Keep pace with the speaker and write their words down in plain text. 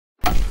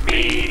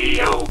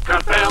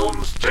Uncut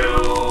Films 2!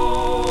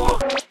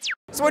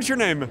 So what's your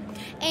name?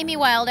 Amy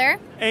Wilder.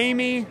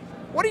 Amy,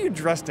 what are you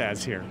dressed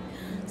as here?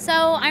 So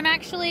I'm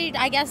actually,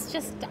 I guess,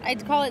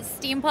 I'd call it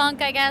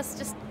steampunk, I guess,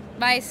 just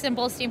my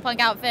simple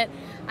steampunk outfit.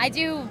 I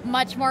do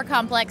much more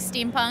complex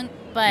steampunk,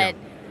 but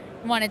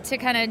wanted to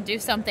kind of do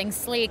something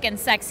sleek and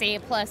sexy,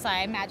 plus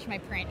I match my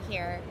print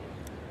here.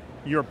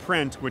 Your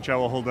print, which I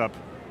will hold up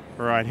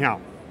right now.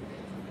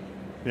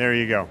 There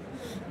you go.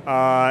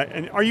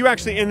 And are you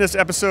actually in this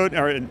episode?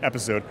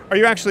 Are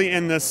you actually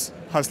in this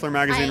Hustler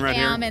magazine right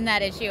here? I am in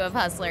that issue of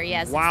Hustler,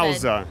 yes.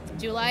 Wowza.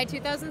 July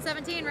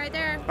 2017, right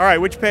there. All right,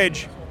 which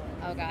page?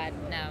 Oh, God,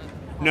 no.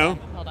 No?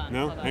 Hold on.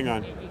 No? Hang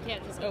on. You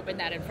can't just open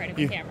that in front of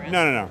the camera.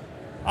 No.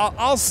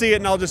 I'll see it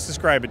and I'll just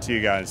describe it to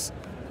you guys.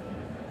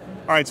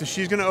 All right, so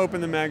she's going to open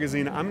the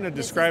magazine. I'm going to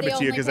describe it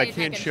to you because I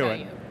can't show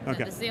it.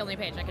 Okay. This is the only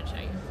page I can show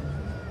you.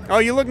 Oh,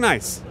 you look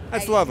nice.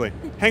 That's lovely.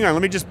 Hang on,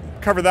 let me just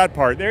cover that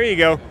part. There you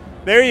go.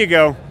 There you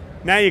go.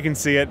 Now you can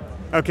see it.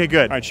 Okay,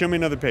 good. All right, show me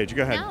another page.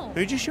 Go ahead. No.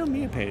 You just show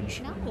me a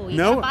page. No, you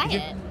gotta buy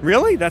it.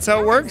 Really? That's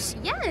how it works?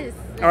 Yes.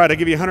 All right, I'll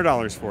give you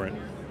 $100 for it.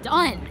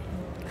 Done.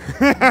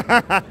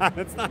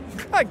 That's not.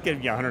 I'd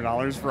give you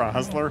 $100 for a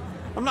Hustler.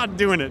 I'm not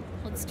doing it.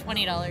 Well, it's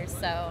 $20,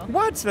 so.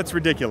 What? That's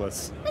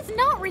ridiculous. It's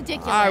not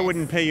ridiculous. I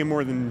wouldn't pay you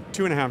more than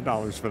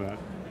 $2.50 for that.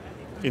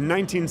 In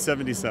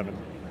 1977.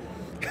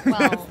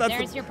 Well,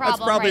 there's your problem.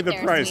 That's probably right the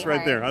there, price sweetheart.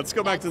 right there. Let's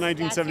go back to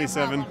 1977. That's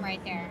your problem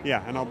right there.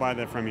 Yeah, and I'll buy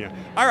that from you.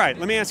 All right,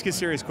 let me ask you a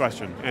serious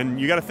question, and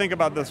you got to think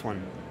about this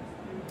one.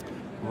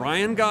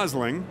 Ryan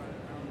Gosling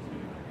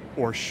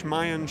or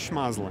Shmayan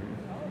Schmosling?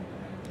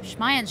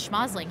 Shmayan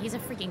Schmosling, he's a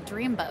freaking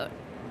dreamboat.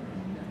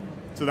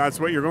 So that's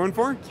what you're going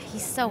for?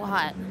 He's so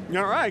hot.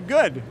 All right,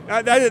 good.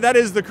 That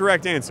is the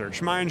correct answer.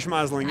 Shmayan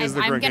Schmosling is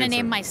the correct answer. I'm going to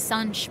name my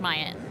son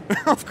Shmayan.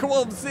 Of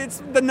course, it's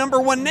the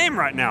 #1 name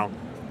right now.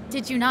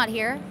 Did you not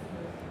hear?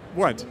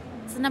 What?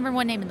 It's the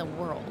 #1 name in the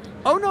world.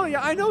 Oh, no,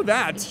 yeah, I know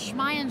that.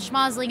 Shmayan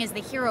Schmosling is the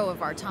hero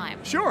of our time.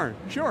 Sure.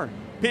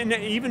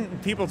 Even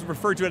people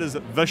refer to it as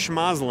the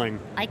Schmosling.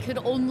 I could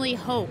only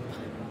hope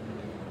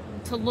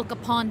to look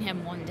upon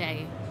him one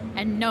day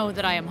and know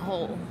that I am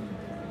whole.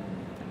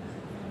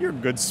 You're a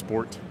good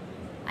sport.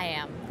 I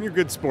am. You're a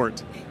good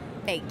sport.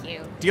 Thank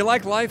you. Do you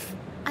like life?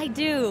 I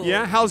do.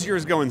 Yeah? How's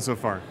yours going so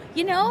far?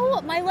 You know,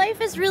 my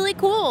life is really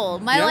cool.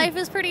 My life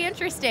is pretty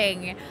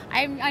interesting.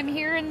 I'm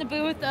here in the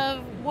booth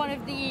of one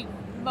of the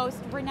most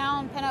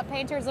renowned pinup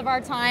painters of our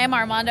time,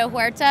 Armando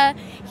Huerta.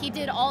 He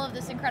did all of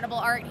this incredible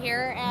art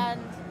here, and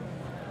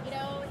you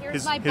know,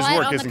 here's my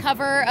butt on the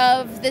cover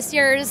of this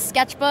year's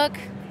sketchbook.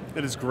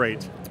 It is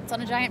great. It's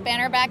on a giant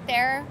banner back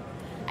there.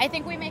 I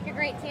think we make a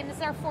great team. This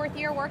is our 4th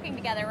year working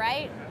together,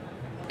 right?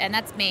 And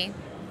that's me.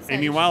 So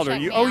Amy Wilder,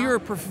 you're a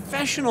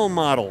professional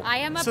model. I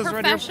am a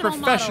professional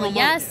model.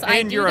 Yes,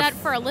 I do that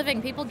for a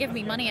living. People give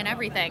me money and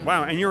everything.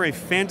 Wow, and you're a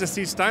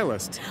fantasy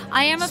stylist.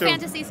 I am a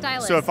fantasy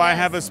stylist. So if I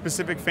have a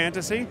specific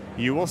fantasy,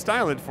 you will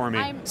style it for me.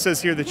 It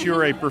says here that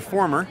you're a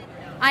performer.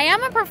 I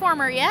am a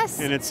performer,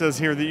 yes. And it says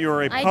here that you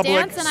are a public...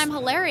 I dance and I'm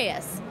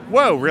hilarious.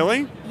 Whoa,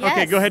 really? Yes.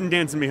 Okay, go ahead and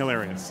dance and be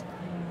hilarious.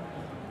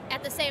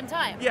 At the same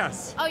time?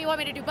 Yes. Oh, you want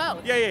me to do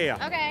both? Yeah.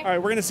 Okay. All right,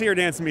 we're going to see her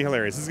dance and be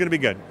hilarious. This is going to be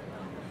good.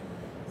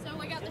 So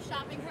we got the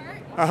shopping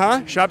cart.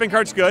 Uh-huh. Shopping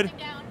cart's good.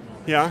 Down,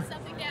 yeah.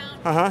 Something down.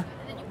 Uh-huh.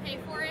 And then you pay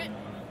for it.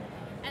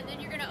 And then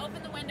you're going to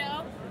open the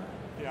window.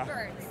 Yeah.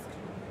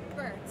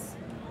 Birds.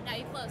 Now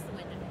you close the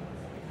window.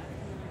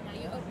 Now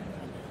you open the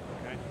window.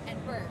 Okay.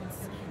 And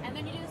birds. And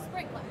then you do the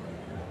sprinkler.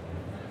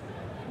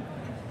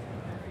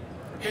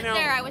 Okay, now,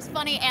 there, I was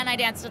funny and I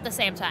danced at the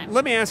same time.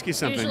 Let me ask you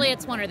something. Usually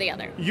it's one or the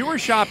other. You were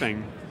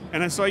shopping,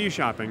 and I saw you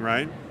shopping,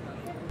 right?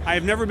 I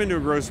have never been to a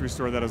grocery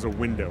store that has a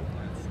window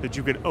that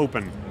you could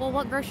open. Well,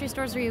 what grocery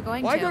stores are you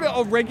going to? I go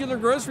to regular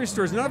grocery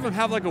stores. None of them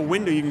have like a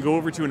window you can go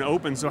over to and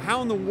open. So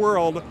how in the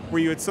world were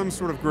you at some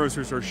sort of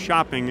grocery store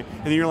shopping,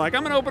 and then you're like,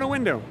 I'm going to open a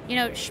window? You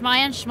know,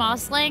 Shmayan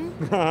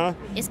Schmosling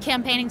is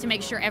campaigning to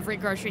make sure every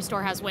grocery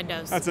store has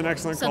windows. That's an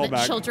excellent callback. So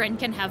that children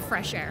can have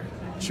fresh air.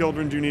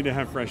 Children do need to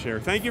have fresh air.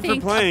 Thank you for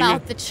playing. Think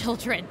about the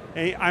children.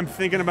 Hey, I'm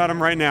thinking about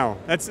them right now.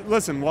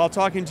 Listen, while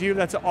talking to you,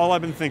 that's all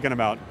I've been thinking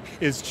about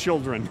is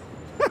children.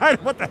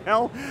 What the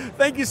hell?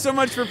 Thank you so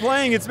much for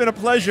playing. It's been a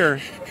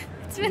pleasure.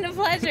 It's been a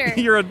pleasure.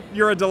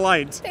 You're a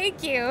delight.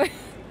 Thank you.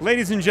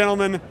 Ladies and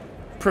gentlemen,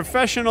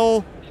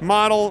 professional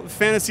model,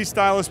 fantasy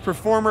stylist,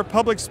 performer,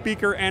 public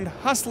speaker, and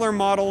hustler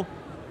model,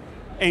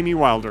 Amy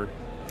Wilder.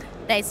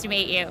 Nice to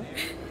meet you.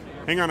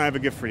 Hang on, I have a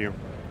gift for you.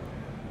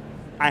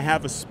 I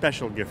have a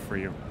special gift for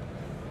you.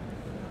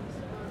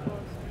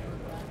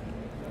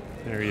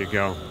 There you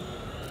go.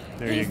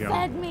 There you go. He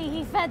fed me.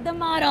 He fed the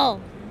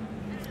model.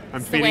 I'm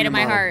it's the way to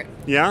my heart.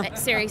 Yeah?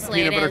 Seriously,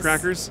 Peanut butter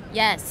crackers?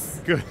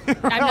 Yes. Good.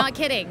 I'm not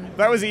kidding.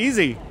 That was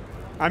easy.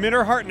 I'm in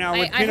her heart now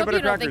with peanut butter crackers. I hope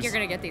you don't think you're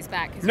going to get these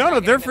back.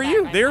 No, they're for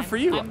you. They're for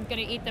you. I'm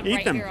going to eat them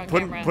right here on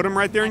camera. Put them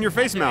right there in your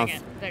face mouth.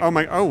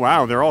 Oh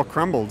wow, they're all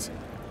crumbled.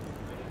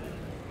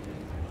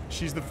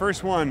 She's the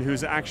first one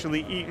who's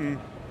actually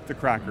eaten the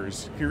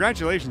crackers.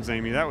 Congratulations,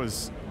 Amy.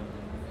 That's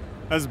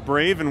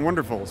brave and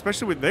wonderful.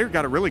 Especially with, they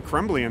got it really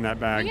crumbly in that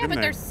bag, yeah, didn't but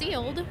they? they're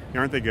sealed.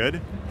 Aren't they good?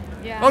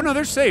 Yeah. Oh, no,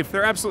 they're safe.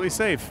 They're absolutely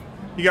safe.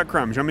 You got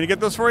crumbs. You want me to get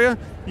those for you?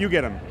 You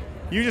get them.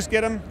 You just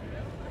get them.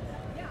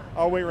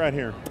 I'll wait right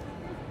here.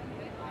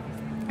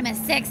 I'm a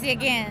sexy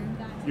again.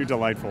 You're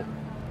delightful.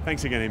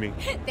 Thanks again, Amy.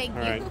 Thank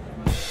All you. right.